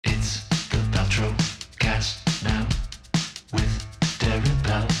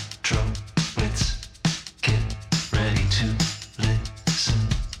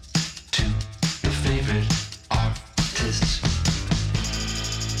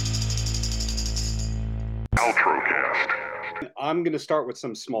Paltrocast. I'm going to start with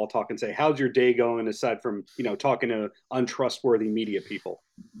some small talk and say, how's your day going aside from, talking to untrustworthy media people?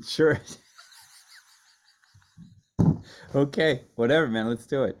 Sure. Okay. Whatever, man. Let's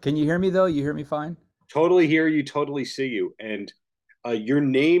do it. Can you hear me though? You hear me fine? Totally hear you, totally see you. And your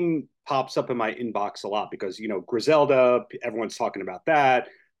name pops up in my inbox a lot because, Griselda, everyone's talking about that,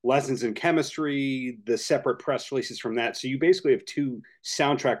 lessons in chemistry, the separate press releases from that. So you basically have two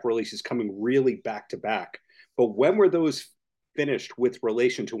soundtrack releases coming really back to back. But when were those finished with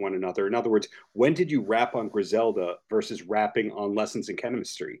relation to one another? In other words, when did you rap on Griselda versus rapping on Lessons in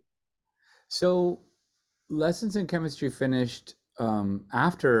Chemistry? So, lessons in chemistry finished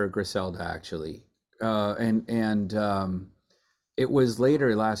after Griselda, actually, and it was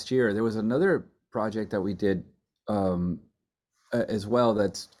later last year. There was another project that we did um, as well.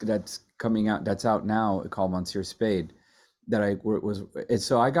 That's coming out. That's out now, called Monsieur Spade. That I was.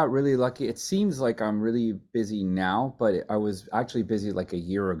 So I got really lucky. It seems like I'm really busy now, but I was actually busy like a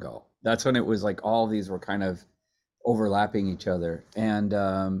year ago. That's when it was like all these were kind of overlapping each other. And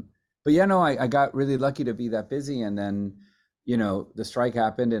but yeah, no, I got really lucky to be that busy. And then, the strike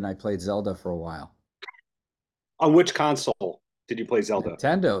happened and I played Zelda for a while. On which console did you play Zelda?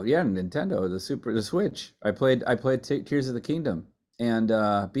 Nintendo, yeah, Nintendo, the Switch. I played Tears of the Kingdom and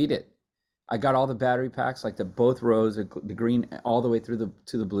beat it. I got all the battery packs, like the both rows, the green all the way through the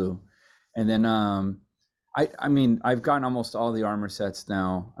to the blue. And then I mean, I've gotten almost all the armor sets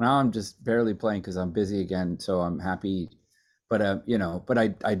now. Now I'm just barely playing because I'm busy again, so I'm happy. But but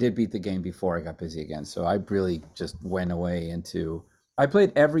I did beat the game before I got busy again. So I really just went away into I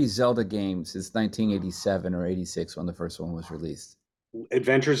played every Zelda game since 1987 or 86 when the first one was released.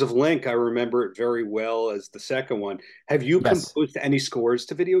 Adventures of Link, I remember it very well as the second one. Have you Yes. composed any scores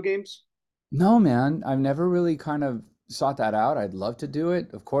to video games? No, man, I've never really kind of sought that out. I'd love to do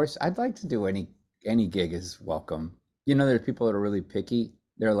it. Of course, I'd like to do any gig is welcome. There's people that are really picky.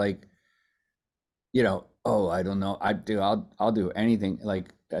 They're like, oh, I don't know. I'll do anything.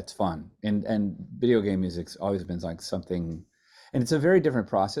 Like that's fun. And video game music's always been like something, and it's a very different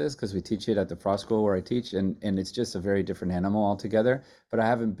process because we teach it at the Frost School where I teach, and it's just a very different animal altogether. But I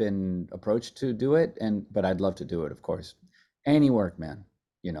haven't been approached to do it, and but I'd love to do it, of course. Any work, man.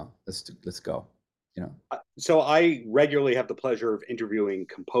 Let's go. You know. So I regularly have the pleasure of interviewing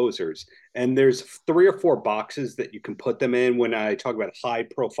composers, and there's three or four boxes that you can put them in when I talk about high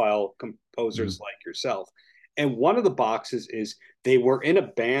profile composers Mhm. like yourself. And one of the boxes is they were in a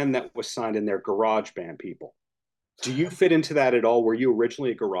band that was signed in their garage band people. Do you fit into that at all? Were you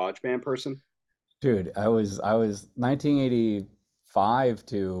originally a garage band person? Dude, I was 1985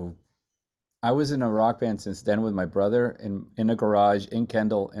 to I was in a rock band since then with my brother in a garage in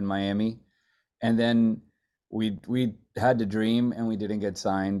Kendall in Miami. And then we had the dream and we didn't get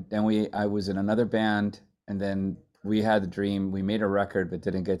signed. Then we I was in another band and then we had the dream. We made a record but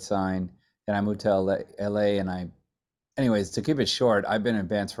didn't get signed. And I moved to LA and I anyways, to keep it short, I've been in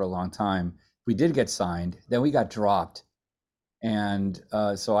bands for a long time. We did get signed, then we got dropped. And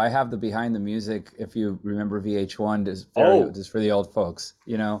so I have the behind the music, if you remember VH1, Oh, just for the old folks,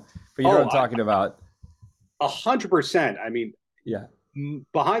 but you know what oh, I'm talking about. 100%. I mean, Yeah.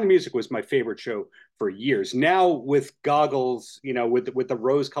 Behind the Music was my favorite show for years. Now with goggles, with the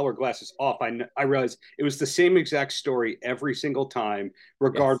rose colored glasses off, I realized it was the same exact story every single time, Yes.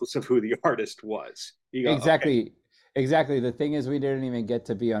 regardless of who the artist was. You go, okay, Exactly. Exactly. The thing is, we didn't even get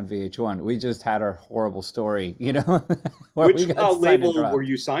to be on VH1. We just had our horrible story, where we which got signed and label were dropped.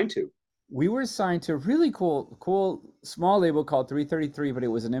 you signed to? We were signed to a really cool small label called 333, but it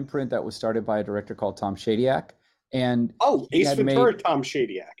was an imprint that was started by a director called Tom Shadyac. And Oh, he Ace had made, Ventura, Tom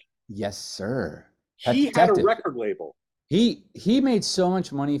Shadyac. yes, sir, Pet He had a Detective. record label. He made so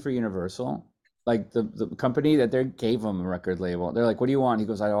much money for Universal, like the company that they gave him a record label. They're like, "What do you want?" He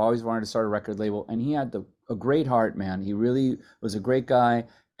goes, "I always wanted to start a record label," and he had a great heart, man. He really was a great guy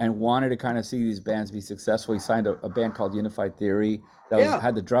and wanted to kind of see these bands be successful. He signed a band called Unified Theory that was Yeah,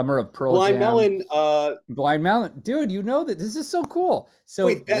 had the drummer of Pearl Blind Jam, Melon. Blind Melon. Dude, you know that this is so cool. So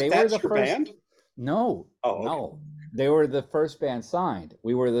Wait, they were the that's your first. band? No, Oh, okay. no. They were the first band signed.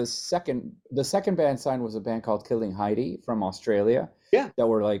 We were the second band signed was a band called Killing Heidi from Australia Yeah. that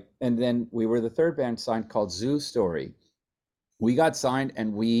were like, and then we were the third band signed called Zoo Story. We got signed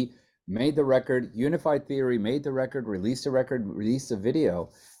and we made the record. Unified Theory made the record, released a video.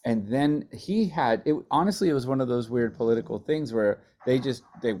 And then he had it honestly, it was one of those weird political things where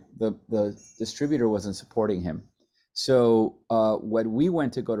the distributor wasn't supporting him. So when we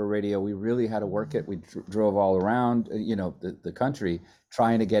went to go to radio, we really had to work it. We drove all around, the country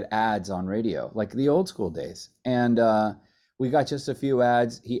trying to get ads on radio, like the old school days. And We got just a few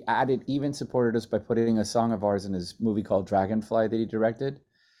ads. He even supported us by putting a song of ours in his movie called Dragonfly that he directed,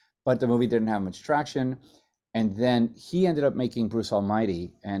 but the movie didn't have much traction. And then he ended up making Bruce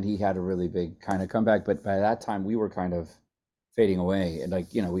Almighty, and he had a really big kind of comeback. But by that time, we were kind of fading away, and like,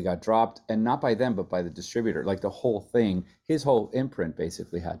 we got dropped, and not by them, but by the distributor. Like the whole thing, his whole imprint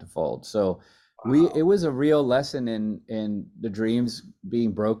basically had to fold. So it Wow. was a real lesson in the dreams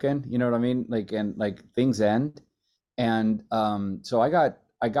being broken. You know what I mean? Like, and like things end. And so I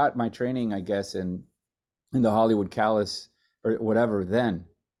got my training, I guess, in the Hollywood Callus or whatever then.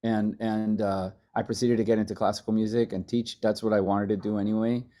 And I proceeded to get into classical music and teach. That's what I wanted to do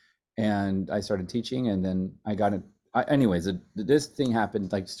anyway. And I started teaching, and then I got it. Anyways, this thing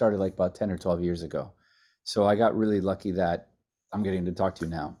happened, like, started like about 10 or 12 years ago. So I got really lucky that I'm getting to talk to you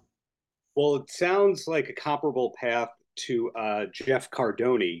now. Well, it sounds like a comparable path to Jeff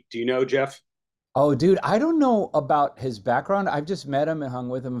Cardoni. Do you know Jeff? Oh, dude, I don't know about his background. I've just met him and hung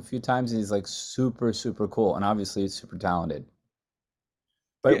with him a few times, and he's like super, super cool, and obviously he's super talented.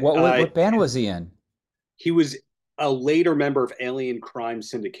 But Yeah, what band was he in? he was a later member of Alien Crime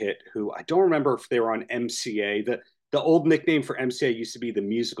Syndicate, who I don't remember if they were on MCA. The old nickname for MCA used to be the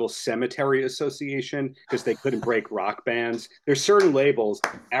Musical Cemetery Association because they couldn't break rock bands. There's certain labels.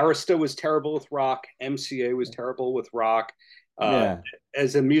 Arista was terrible with rock. MCA was terrible with rock. Uh, Yeah.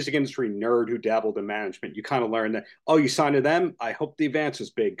 as a music industry nerd who dabbled in management, you kind of learn that, oh, you signed to them. I hope the advance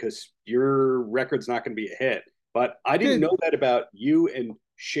was big because your record's not going to be a hit. But I didn't Dude, know that about you and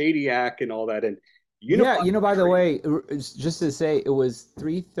Shadyac and all that. And yeah, Unify by the Tree. way, it's just to say, it was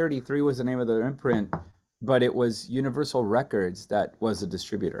 333 was the name of the imprint, but it was Universal Records that was the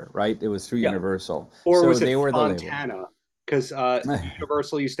distributor, right? It was through Yeah. Universal. Or So was it they were the label. Fontana? Because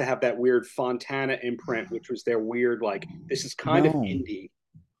Universal used to have that weird Fontana imprint, which was their weird, like, this is kind of No. indie.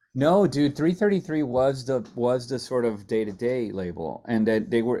 No, dude, 333 was the sort of day-to-day label, and that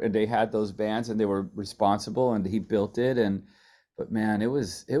they had those bands, and they were responsible, and he built it. And but man, it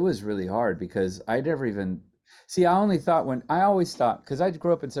was really hard because I never even see. I always thought, because I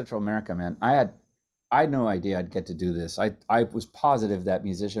grew up in Central America, man. I had no idea I'd get to do this. I was positive that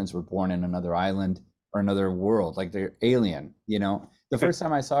musicians were born in another island or another world, like they're alien. The first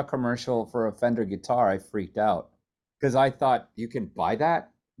time I saw a commercial for a Fender guitar, I freaked out because I thought, you can buy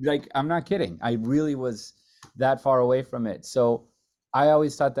that? Like, I'm not kidding. I really was that far away from it. So I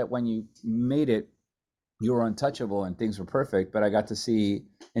always thought that when you made it, you were untouchable and things were perfect. But I got to see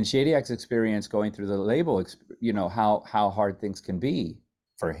in Shady X experience going through the label, how hard things can be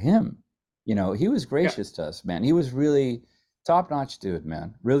for him. He was Yeah. gracious to us, man. He was really top notch dude,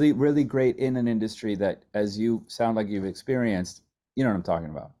 man. Really, really great in an industry that, as you sound like you've experienced, you know what I'm talking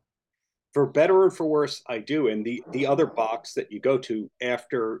about. For better or for worse, I do. And the other box that you go to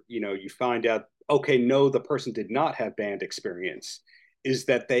after, you find out, okay, no, the person did not have band experience, is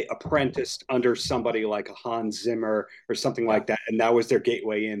that they apprenticed under somebody like a Hans Zimmer or something Yeah. like that. And that was their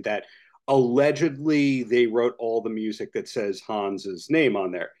gateway in that allegedly they wrote all the music that says Hans's name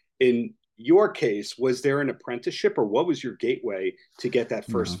on there. In your case, was there an apprenticeship or what was your gateway to get that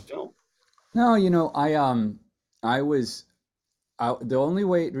No. first film? No, I was the only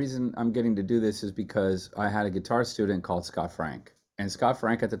reason I'm getting to do this is because I had a guitar student called Scott Frank. And Scott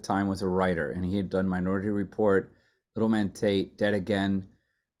Frank at the time was a writer, and he had done Minority Report, Little Man Tate, Dead Again,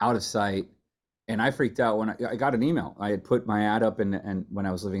 Out of Sight. And I freaked out when I got an email. I had put my ad up and when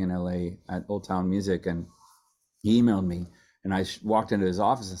I was living in LA at Old Town Music, and he emailed me, and I walked into his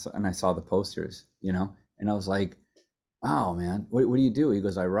office and I saw the posters, and I was like, "Oh man, what do you do?" He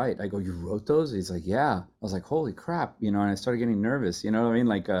goes, "I write." I go, "You wrote those?" He's like, "Yeah." I was like, "Holy crap," and I started getting nervous. You know what I mean?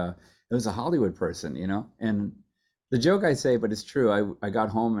 Like, it was a Hollywood person. And the joke I say, but it's true. I got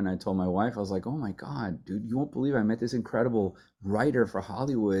home and I told my wife, I was like, "Oh my God, dude, you won't believe I met this incredible writer for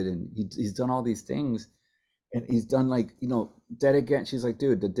Hollywood, and he's done all these things, and he's done, like, Dead Again." She's like,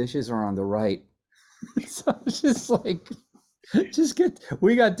 "Dude, the dishes are on the right." So I was just like,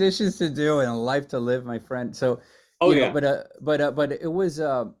 we got dishes to do and a life to live, my friend. So, Oh, yeah. but it was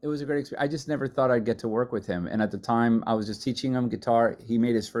a great experience. I just never thought I'd get to work with him. And at the time, I was just teaching him guitar. He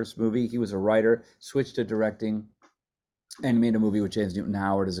made his first movie. He was a writer, switched to directing, and made a movie with James Newton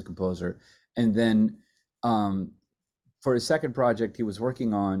Howard as a composer. And then, um, for his second project he was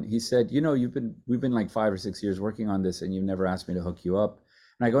working on, he said, we've been like 5 or 6 years working on this, and you've never asked me to hook you up.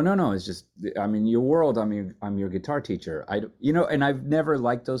 And I go, no, no, it's just, I'm in your world. I'm your guitar teacher. And I've never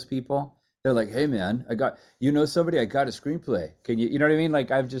liked those people. They're like, hey man, somebody, I got a screenplay. Can you know what I mean?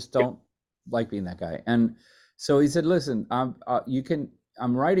 Like, I just Yeah. don't like being that guy. And so he said, listen, I'm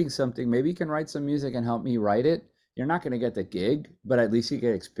writing something. Maybe you can write some music and help me write it. You're not going to get the gig, but at least you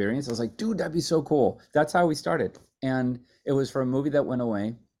get experience. I was like, dude, that'd be so cool. That's how we started. And it was for a movie that went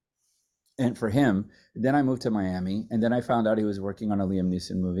away, and for him, then I moved to Miami, and then I found out he was working on a Liam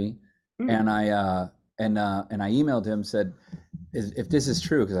Neeson movie, Hmm. and I emailed him, said, if this is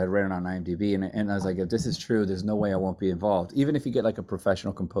true, because I'd read it on IMDb, and I was like, if this is true, there's no way I won't be involved, even if you get like a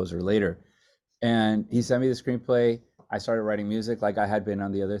professional composer later. And he sent me the screenplay. I started writing music like I had been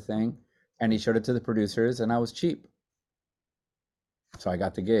on the other thing, and he showed it to the producers, and I was cheap, so I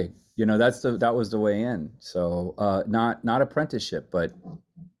got the gig. That was the way in. So not apprenticeship, but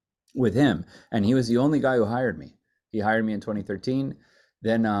with him, and he was the only guy who hired me. He hired me in 2013.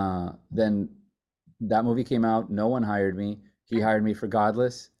 Then that movie came out. No one hired me. He hired me for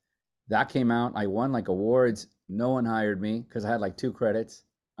Godless. That came out. I won like awards. No one hired me because I had like 2 credits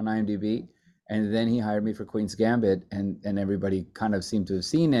on IMDb. And then he hired me for Queen's Gambit, and everybody kind of seemed to have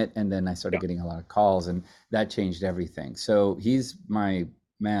seen it. And then I started Yeah. getting a lot of calls, and that changed everything. So he's my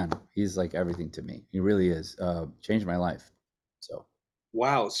man. He's like everything to me. He really is. Changed my life. So.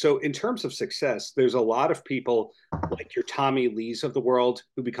 Wow. So in terms of success, there's a lot of people like your Tommy Lees of the world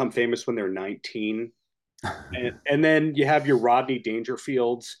who become famous when they're 19. And then you have your Rodney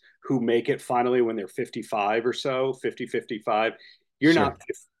Dangerfields who make it finally when they're 55 or so, 50, 55. You're Sure. not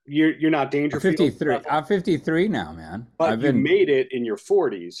you're not I'm Dangerfield 53. level, I'm 53 now, man. but you made it in your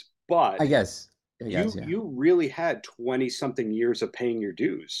 40s. But I guess, yeah. you really had 20 something years of paying your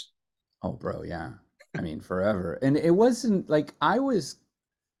dues. Oh, bro, yeah. I mean, forever. And it wasn't like I was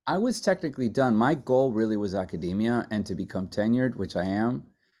technically done. My goal really was academia and to become tenured, which I am.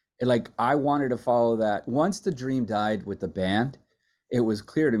 Like I wanted to follow that. Once the dream died with the band, it was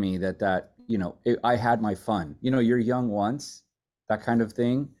clear to me I had my fun. You're young once, that kind of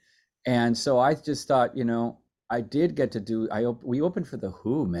thing. And so I just thought, I did get to do. We opened for the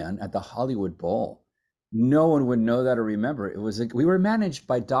Who, man, at the Hollywood Bowl. No one would know that or remember. It was like we were managed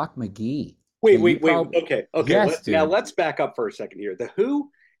by Doc McGee. Wait, And you wait, wait. probably Okay, okay. Yes, Now dude. let's back up for a second here. The Who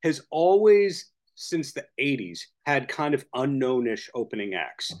has always, since the 80s, had kind of unknownish opening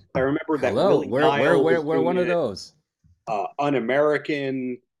acts. I remember that Hello. Willie We're we're Nile we're was we're doing one of it, those.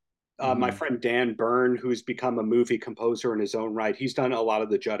 Un-American. My Hmm. friend Dan Byrne, who's become a movie composer in his own right, he's done a lot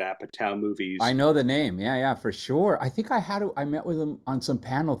of the Judd Apatow I movies. know the name. Yeah, yeah, for sure. I think I met with him on some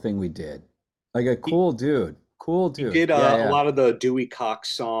panel thing we did. Like a He, cool dude. Cool he dude. did Yeah, a yeah. lot of the Dewey Cox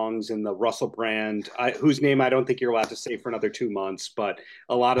songs and the Russell Brand, whose name I don't think you're allowed to say for another 2 months, but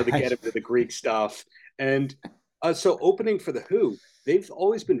a lot of the Get Him to the Greek stuff. And so opening for the Who, they've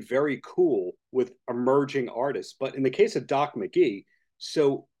always been very cool with emerging artists. But in the case of Doc McGee,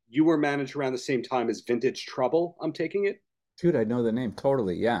 so you were managed around the same time as Vintage Trouble, I'm taking it. Dude, I know the name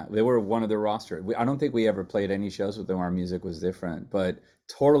totally. Yeah, they were one of the roster. I don't think we ever played any shows with them. Our music was different, but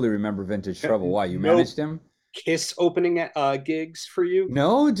totally remember Vintage Trouble. Why, you No managed him? Kiss opening gigs for you?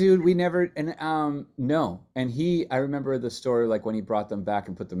 No, dude, we never, and no. And I remember the story like when he brought them back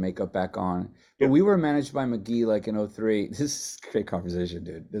and put the makeup back on. But Yeah. we were managed by McGee like in '03. This is great conversation,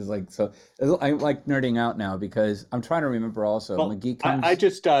 dude. This is like so I'm like nerding out now because I'm trying to remember also. Well, McGee I comes,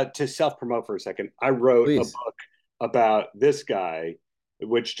 just to self promote for a second. I wrote a please. book about this guy,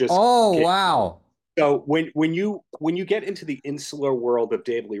 which just Oh, came. wow. So when you get into the insular world of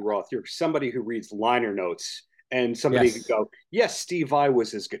David Lee Roth, you're somebody who reads liner notes and somebody could Yes. go, yes, Steve Vai was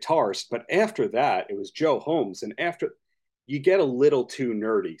his guitarist, but after that it was Joe Holmes, and after you get a little too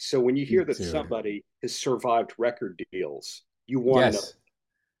nerdy. So when you hear that Dude. somebody has survived record deals, you want to know, Yes.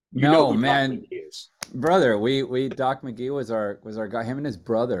 you know No, who Doc man. McGee is. Brother, we Doc McGee was our guy. Him and his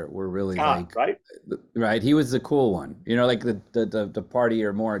brother were really Scott, like, right? right. He was the cool one, like the party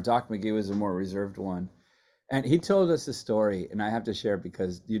or more. Doc McGee was the more reserved one, and he told us a story, and I have to share it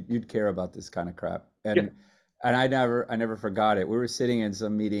because you'd care about this kind of crap, Yeah. and I never forgot it. We were sitting in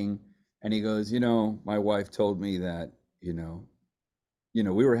some meeting, and he goes, my wife told me that,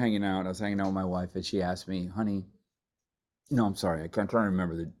 we were hanging out. I was hanging out with my wife, and she asked me, honey. No, I'm sorry. I'm trying to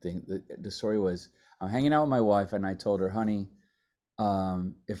remember the thing. The story was I'm hanging out with my wife, and I told her, honey,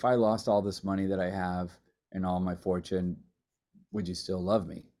 if I lost all this money that I have and all my fortune, would you still love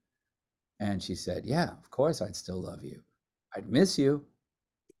me? And she said, yeah, of course I'd still love you. I'd miss you,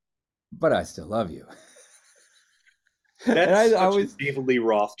 but I still love you. And I That's such a always, David Lee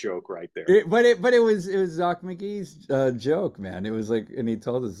Roth joke right there. but it was Doc McGee's joke, man. It was like, and he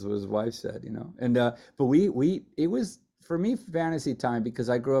told us what his wife said, and but it was for me fantasy time because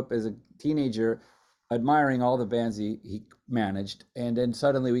I grew up as a teenager admiring all the bands he managed, and then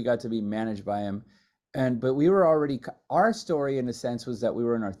suddenly we got to be managed by him, but we were already our story in a sense was that we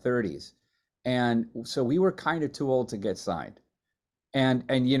were in our 30s, and so we were kind of too old to get signed. And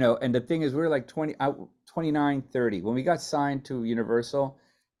the thing is, we were like 29, 30. When we got signed to Universal,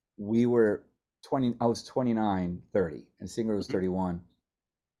 we were I was 29, 30, and Singer was Mhm. 31.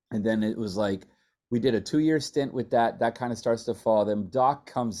 And then it was like we did a 2-year stint with that. That kind of starts to fall. Then Doc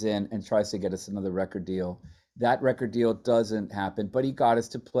comes in and tries to get us another record deal. That record deal doesn't happen, but he got us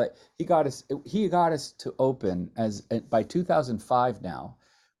to play. He got us to open as by 2005 now.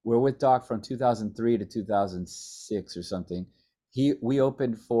 We're with Doc from 2003 to 2006 or something. We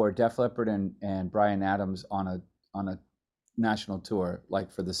opened for Def Leppard and Bryan Adams on a national tour,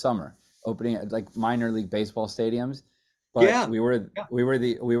 like for the summer, opening at like minor league baseball stadiums. But Yeah. we were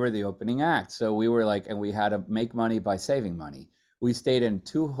the opening act. So we were like, and we had to make money by saving money. We stayed in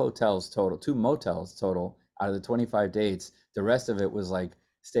two motels total out of the 25 dates. The rest of it was like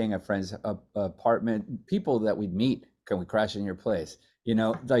staying at friends' apartment, people that we'd meet. Can we crash in your place?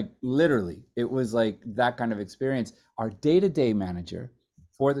 Like literally, it was like that kind of experience. Our day-to-day manager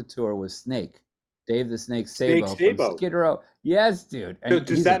for the tour was Snake, Dave the Snake Snake Sabo from Stabo. Skid Row. Yes, dude, So and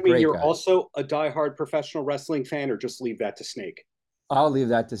does he's a that mean great you're guy. also a diehard professional wrestling fan, or just leave that to Snake? I'll leave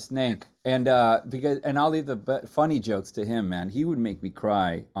that to Snake, and I'll leave the funny jokes to him, man. He would make me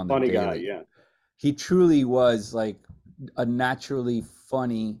cry on the Funny guy, daily. yeah. He truly was like a naturally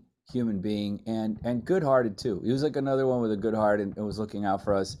funny human being, and good-hearted too. He was like another one with a good heart, and was looking out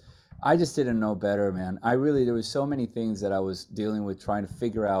for us. I just didn't know better, man. There was so many things that I was dealing with, trying to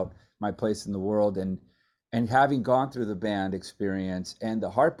figure out my place in the world, and having gone through the band experience and the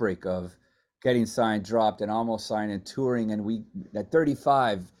heartbreak of getting signed, dropped, and almost signed and touring, and we at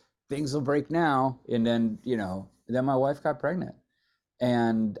 35 things will break now, and then my wife got pregnant,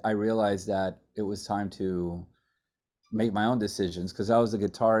 and I realized that it was time to make my own decisions, because I was the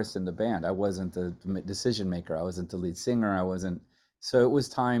guitarist in the band. I wasn't the decision maker. I wasn't the lead singer. I wasn't. So it was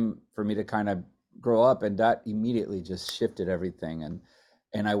time for me to kind of grow up, and that immediately just shifted everything.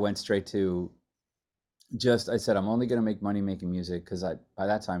 And I went straight to I said I'm only gonna make money making music, because by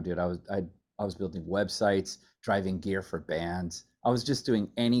that time, dude, I was building websites, driving gear for bands. I was just doing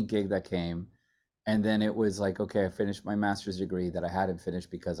any gig that came. And then it was like, okay, I finished my master's degree that I hadn't finished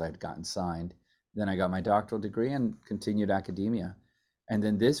because I had gotten signed. Then I got my doctoral degree and continued academia. And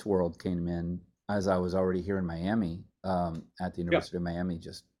then this world came in as I was already here in Miami, at the Yeah. University of Miami.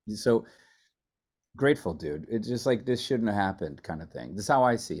 Just so grateful, dude. It's just like this shouldn't have happened, kind of thing. This is how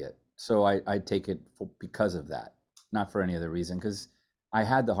I see it. So I take it because of that, not for any other reason, because I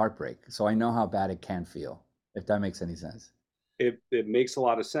had the heartbreak. So I know how bad it can feel, if that makes any sense. It makes a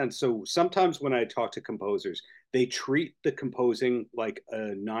lot of sense. So sometimes when I talk to composers, they treat the composing like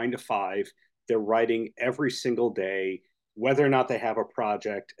a 9 to 5. They're writing every single day, whether or not they have a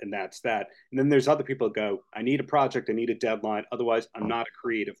project, and that's that. And then there's other people that go, I need a project, I need a deadline. Otherwise, I'm not a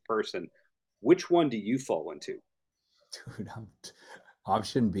creative person. Which one do you fall into? Dude, I'm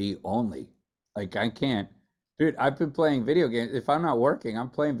option B only. Like I can't. Dude, I've been playing video games. If I'm not working, I'm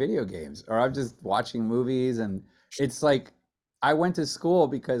playing video games, or I'm just watching movies, and it's like I went to school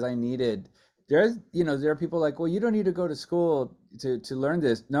because I needed there are people like, well, you don't need to go to school to learn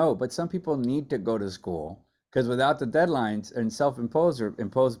this. No, but some people need to go to school, because without the deadlines and self-imposed or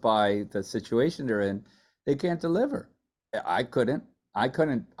imposed by the situation they're in, they can't deliver. I couldn't. I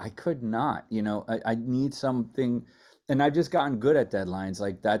could not. I need something, and I've just gotten good at deadlines.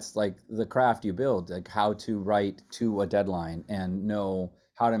 Like that's like the craft you build, like how to write to a deadline and know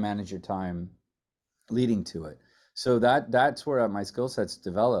how to manage your time leading to it. So that's where my skill sets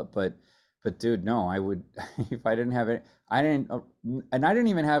develop. But dude, no, I would if I didn't have it. I didn't, and I didn't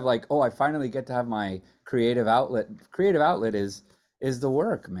even have like, oh, I finally get to have my creative outlet. Creative outlet is the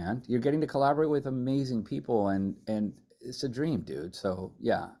work, man. You're getting to collaborate with amazing people, and it's a dream, dude. So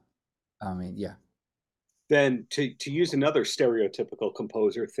yeah, I mean, yeah. Then to use another stereotypical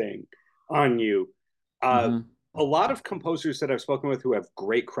composer thing on you, uh, Mm-hmm. a lot of composers that I've spoken with who have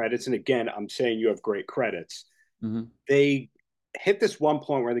great credits, and again, I'm saying you have great credits, Mm-hmm. they hit this one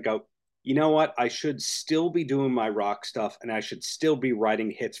point where they go, you know what? I should still be doing my rock stuff, and I should still be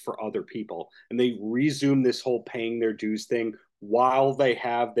writing hits for other people. And they resume this whole paying their dues thing while they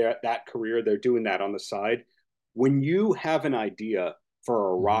have that career. They're doing that on the side. When you have an idea for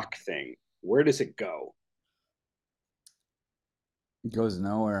a Mm-hmm. rock thing, where does it go? It goes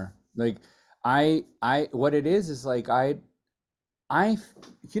nowhere. Like what it is like I,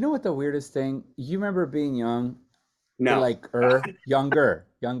 you know what the weirdest thing? You remember being young, No. younger.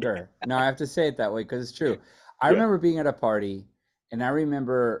 No, I have to say it that way because it's true. I Yeah. remember being at a party, and I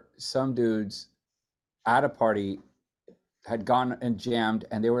remember some dudes at a party had gone and jammed,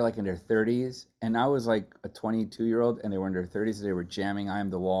 and they were like in their 30s, and I was like a 22-year-old, and they were in their 30s, and they were jamming I Am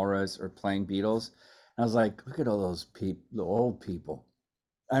the Walrus or playing Beatles. And I was like, look at all those people, the old people.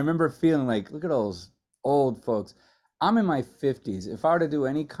 I remember feeling like, look at all those old folks. I'm in my 50s. If I were to do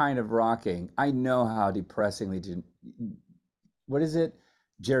any kind of rocking, I know how depressingly, what is it,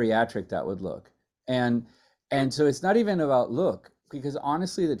 geriatric that would look. And so it's not even about look, because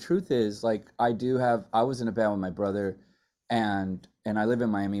honestly, the truth is, like, I was in a band with my brother, and I live in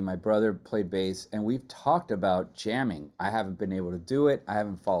Miami. My brother played bass, and we've talked about jamming. I haven't been able to do it. I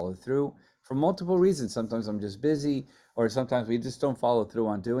haven't followed through for multiple reasons. Sometimes I'm just busy, or sometimes we just don't follow through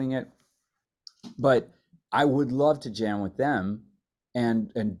on doing it. But I would love to jam with them,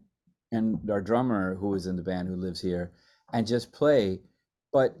 and our drummer who is in the band, who lives here, and just play.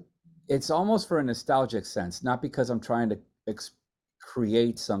 But it's almost for a nostalgic sense, not because I'm trying to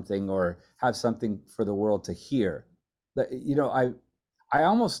create something or have something for the world to hear. That, I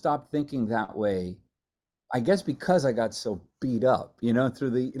almost stopped thinking that way. I guess because I got so beat up, through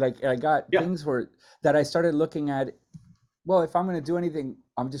the, like, I got Yeah. things where that I started looking at, well, if I'm going to do anything,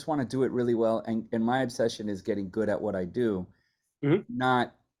 I just want to do it really well. And my obsession is getting good at what I do, Hmm.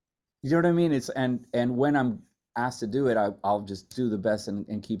 not, you know what I mean? And when I'm asked to do it, I'll just do the best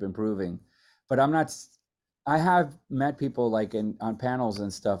and keep improving. But I'm not, I have met people like on panels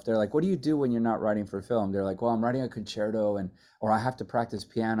and stuff. They're like, what do you do when you're not writing for film? They're like, well, I'm writing a concerto, or I have to practice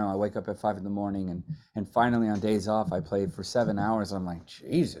piano. I wake up at 5 in the morning, and finally on days off, I play for 7 hours. I'm like,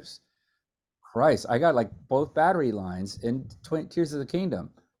 Jesus Christ, I got like both battery lines in Tears of the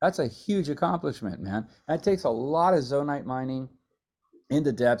Kingdom. That's a huge accomplishment, man. That takes a lot of zonite mining in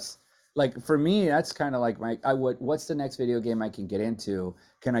the depths. Like for me, that's kind of like what's the next video game I can get into?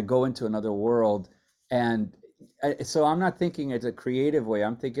 Can I go into another world? And so I'm not thinking it's a creative way.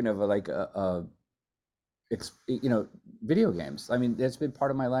 I'm thinking of you know, video games. I mean, it's been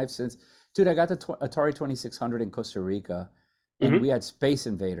part of my life since, dude, I got the Atari 2600 in Costa Rica, and Hmm. we had Space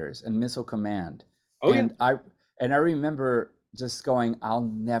Invaders and Missile Command. Oh yeah. And I remember just going, I'll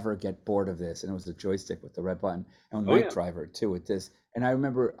never get bored of this. And it was the joystick with the red button, and Oh Night yeah. Driver too with this. And I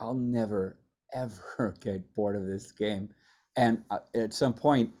remember I'll never ever get bored of this game. And at some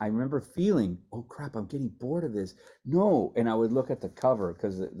point, I remember feeling, oh crap, I'm getting bored of this. No, and I would look at the cover,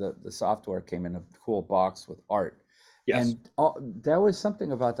 because the software came in a cool box with art, Yes. and there was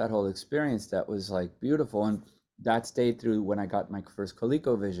something about that whole experience that was like beautiful, and that stayed through when I got my first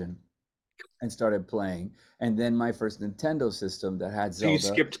ColecoVision and started playing, and then my first Nintendo system that had So you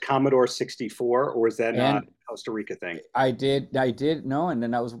Zelda. skipped Commodore 64, or was that not And a Costa Rica thing? I did no, and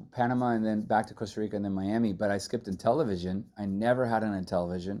then that was Panama, and then back to Costa Rica, and then Miami. But I skipped in television. I never had it in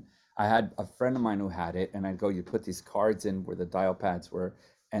television. I had a friend of mine who had it, and I'd go, you put these cards in where the dial pads were,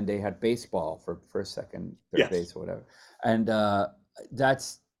 and they had baseball for first, second, third Yes. base, or whatever. And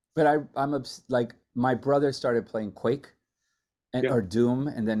that's, but like, my brother started playing Quake and Yeah. or Doom,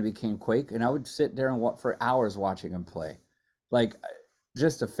 and then it became Quake, and I would sit there and for hours watching him play, like,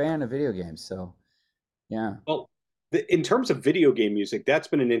 just a fan of video games. So yeah. Well, in terms of video game music, that's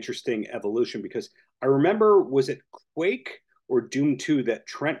been an interesting evolution because I remember, was it Quake or Doom 2 that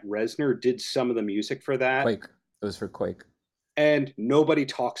Trent Reznor did some of the music for that? Quake. It was for Quake. And nobody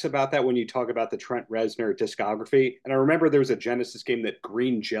talks about that when you talk about the Trent Reznor discography. And I remember there was a Genesis game that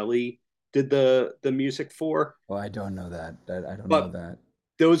Green Jelly did the music for. Well, I don't know that. I don't know But that.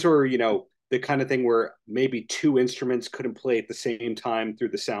 those are, the kind of thing where maybe two instruments couldn't play at the same time through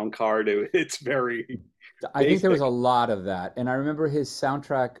the sound card. It's very I think there was a basic. lot of that. And I remember his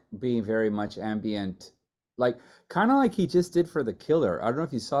soundtrack being very much ambient, like, kind of like he just did for The Killer. I don't know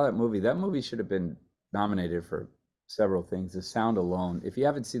if you saw that movie. That movie should have been nominated for several things. The sound alone, if you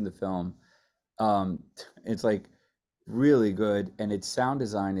haven't seen the film, um, it's like really good, and its sound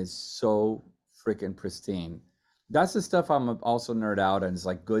design is so freaking pristine. That's the stuff I'm also nerd out on, is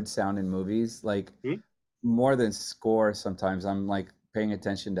like good sound in movies. Like, Hmm? more than score, sometimes I'm like paying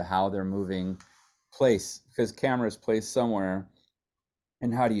attention to how they're moving, place, because cameras placed somewhere,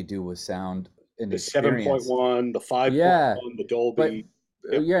 and how do you do with sound and The experience. 7.1, the Yeah, 5.1, the but Dolby.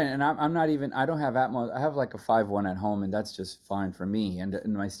 Yep. yeah, and I'm not even, I don't have Atmos. I have like a 5.1 at home, and that's just fine for me. And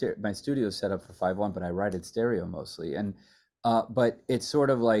my studio is set up for 5.1, but I write it stereo mostly. And but it's sort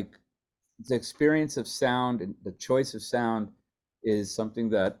of like the experience of sound and the choice of sound is something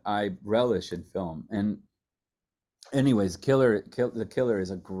that I relish in film. And anyways, The Killer is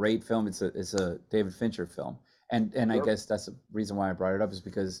a great film. It's a David Fincher film, and I Sure. guess that's the reason why I brought it up, is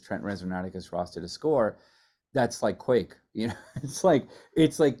because Trent Reznor and Atticus Ross did a score that's like Quake. It's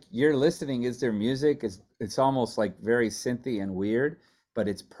like you're listening. Is there music? It's almost like very synthy and weird, but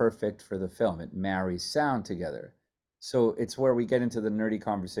it's perfect for the film. It marries sound together. So it's where we get into the nerdy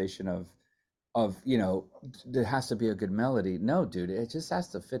conversation of there has to be a good melody. No, dude, it just has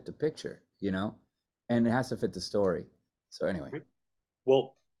to fit the picture, and it has to fit the story. So anyway,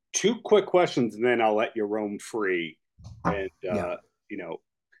 Well, two quick questions and then I'll let you roam free. and Yeah. you know,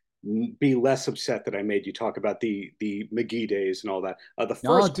 be less upset that I made you talk about the McGee days and all that. The No, first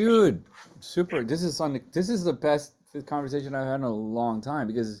question, dude, super. This is the best conversation I've had in a long time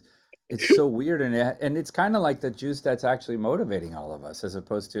because it's so weird and it's kind of like the juice that's actually motivating all of us as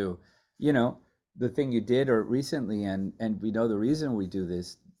opposed to, you know, the thing you did or recently and we know the reason we do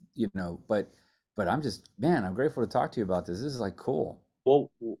this, you know, but I'm just, man, I'm grateful to talk to you about this. This is like cool, well,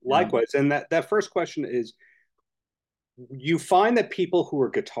 you know? likewise, and that first question is, you find that people who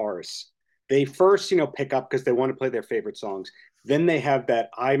are guitarists, they first, pick up because they want to play their favorite songs. Then they have that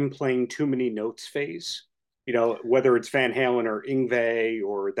I'm playing too many notes phase, whether it's Van Halen or Yngwie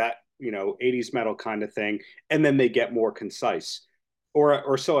or that, 80s metal kind of thing. And then they get more concise.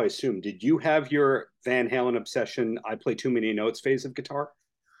 Or so I assume. Did you have your Van Halen obsession, I play too many notes phase of guitar?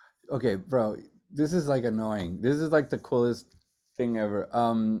 Okay, bro, this is like annoying. This is like the coolest thing ever.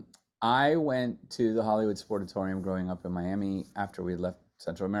 I went to the Hollywood Sportatorium growing up in Miami after we left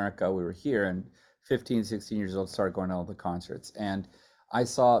Central America. We were here and 15, 16 years old, started going to all the concerts. And I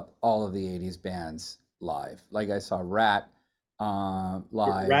saw all of the 80s bands live. Like I saw Rat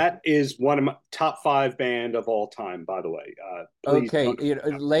live. Rat is one of my top five band of all time, by the way. Please Okay,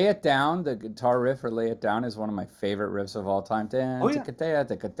 don't. Lay It Down, the guitar riff for Lay It Down is one of my favorite riffs of all time. Oh yeah.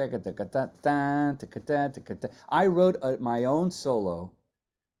 I wrote my own solo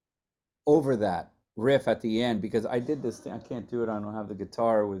over that riff at the end because I did this thing. I can't do it. I don't have the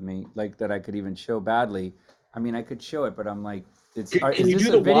guitar with me, like that I could even show badly. I mean, I could show it, but I'm like, Can is you this do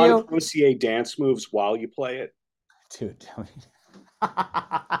a the Juan video? Croucier dance moves while you play it? Dude, tell me.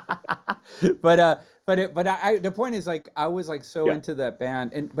 But the point is like I was like so Yeah. into that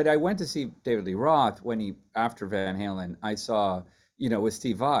band and but I went to see David Lee Roth when he after Van Halen I saw with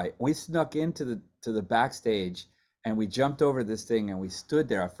Steve Vai. We snuck into the backstage and we jumped over this thing and we stood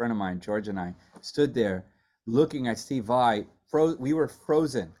there. A friend of mine, George, and I stood there looking at Steve Vai. We were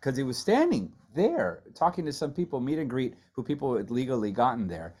frozen because he was standing there talking to some people, meet and greet, who people had legally gotten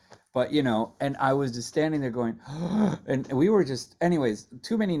there. But and I was just standing there going, and we were just, anyways,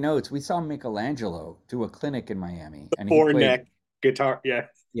 too many notes. We saw Michelangelo do a clinic in Miami, and he Four played, neck guitar. Yeah.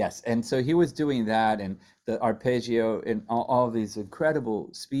 yes, and so he was doing that, and the arpeggio, and all these incredible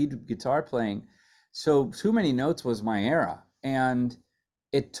speed guitar playing. So too many notes was my era, and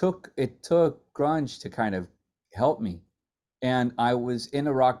it took grunge to kind of help me. And I was in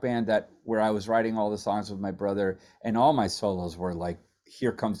a rock band that where I was writing all the songs with my brother, and all my solos were like,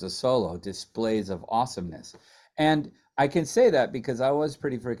 here comes the solo, displays of awesomeness. And I can say that because I was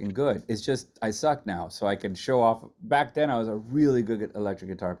pretty freaking good. It's just I suck now, so I can show off. Back then, I was a really good electric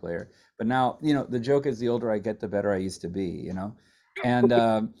guitar player, but now, the joke is the older I get, the better I used to be. And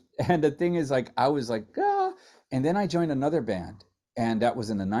and the thing is, like, I was like, ah, and then I joined another band, and that was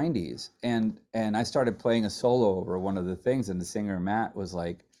in the 90s, and I started playing a solo over one of the things, and the singer Matt was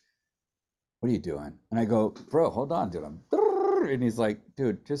like, what are you doing? And I go, bro, hold on, dude. And he's like,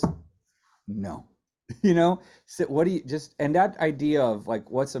 dude, just no. So what do you just, and that idea of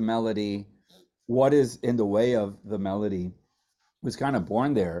like, what's a melody? What is in the way of the melody was kind of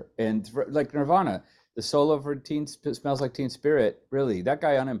born there. And like Nirvana, the solo for Smells Like Teen Spirit, really, that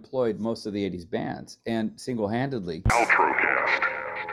guy unemployed most of the 80s bands and single handedly. Paltrocast.